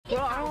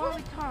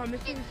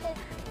Mr.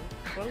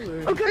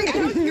 Okay.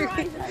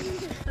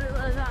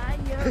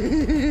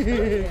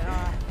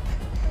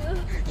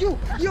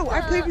 Yo,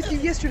 I played with you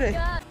yesterday.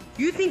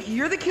 You think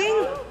you're the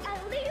king?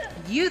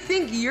 You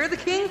think you're the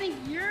king?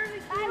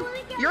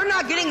 You're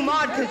not getting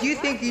mod because you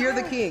think you're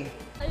the king.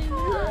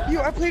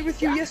 Yo, I played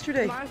with you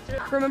yesterday.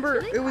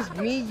 Remember, it was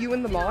me, you,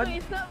 and the mod?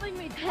 It's not letting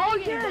me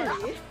tag it,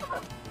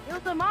 it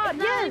was the mod,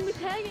 yes!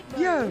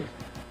 Yeah.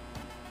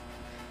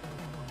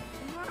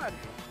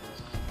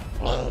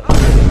 No!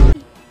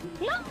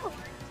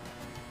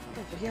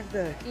 You have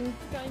the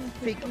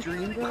fake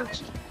dream, bro?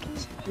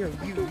 Yo,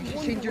 you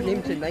should change your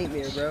name to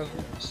Nightmare, bro.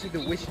 See the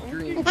wish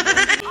dream.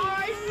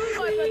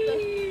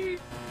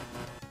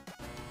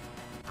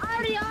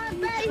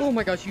 Oh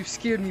my gosh, you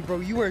scared me, bro.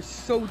 You are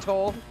so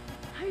tall.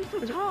 How are you so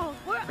tall?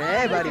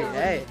 Hey, buddy,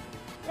 hey.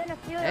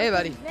 Hey,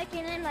 buddy.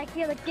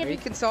 We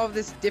can solve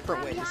this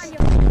different ways.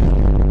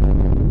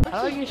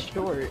 How are you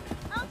short?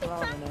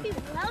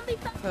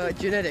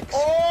 Genetics.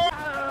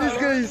 This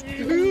guy's...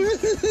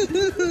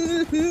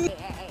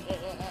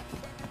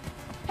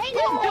 Hey,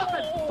 no!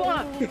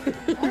 Fuck!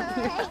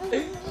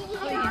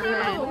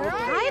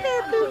 Hi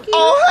there, Pookie.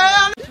 Oh,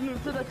 hell!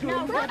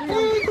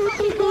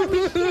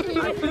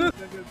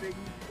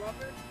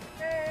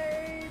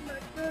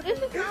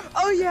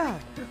 Oh yeah!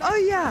 Oh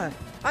yeah!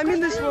 I'm in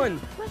this one!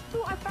 Quest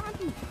 2, I found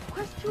you!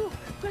 Quest 2!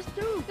 Quest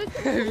 2! I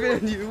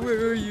found you,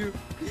 where are you?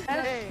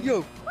 Hey.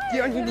 Yo,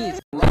 get on your knees.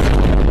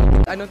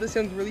 I know this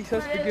sounds really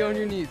sus, but get on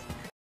your knees.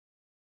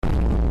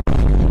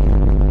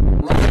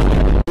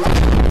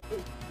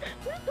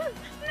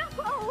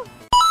 No!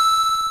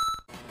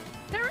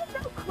 There is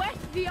no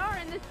Quest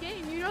VR in this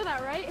game, you know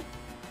that, right?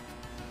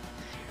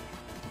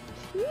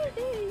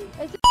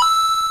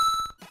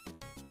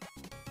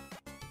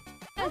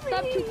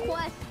 Stop to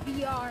Quest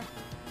VR.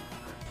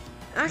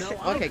 Actually,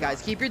 okay,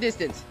 guys, keep your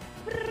distance.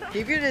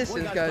 Keep your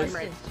distance, guys.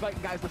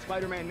 Guys, the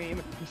Spider-Man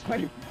meme.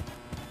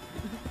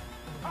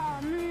 Oh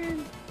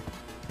man.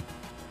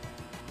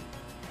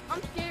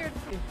 I'm scared.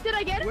 Did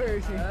I get it? Where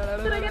is he?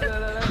 Did I get it?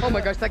 Oh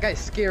my gosh, that guy's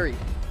scary.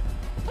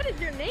 What is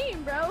your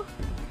name, bro?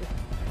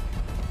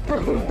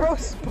 Bro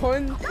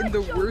spawned in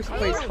the worst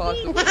place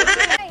possible.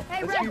 Hey,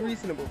 Let's be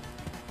reasonable.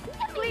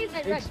 please.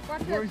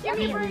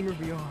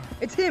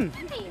 It's him.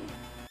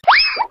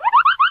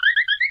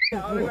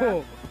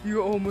 Whoa,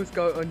 you almost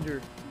got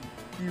under.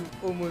 You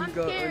almost I'm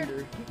got scared.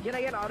 under. Can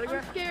I get an I'm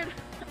autograph? scared.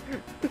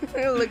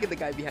 Look at the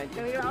guy behind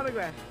Can I you. get an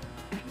autograph?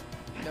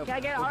 No. Can I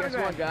get an Well, autograph?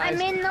 guess what, guys?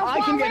 I'm in the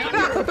I can get an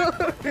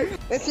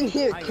autograph. Listen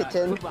here, Hi, guys.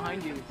 kitten. Look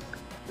behind you.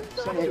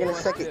 You're gonna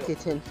suck it,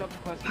 kitten. Stop to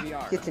Quest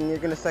VR. Kitten, you're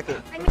gonna suck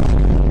it.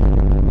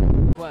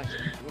 Quest,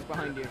 look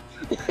behind you.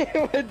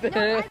 What the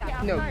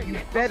heck? No, you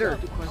better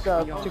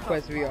sub to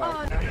Quest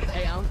VR.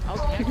 Hey, I'll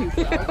tag you.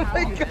 Oh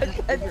my gosh,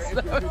 that's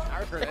so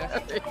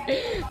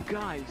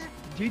Guys,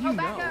 did you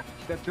know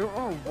that there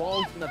are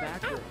walls in the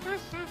back room?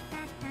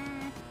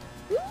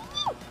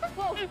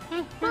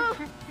 Whoa.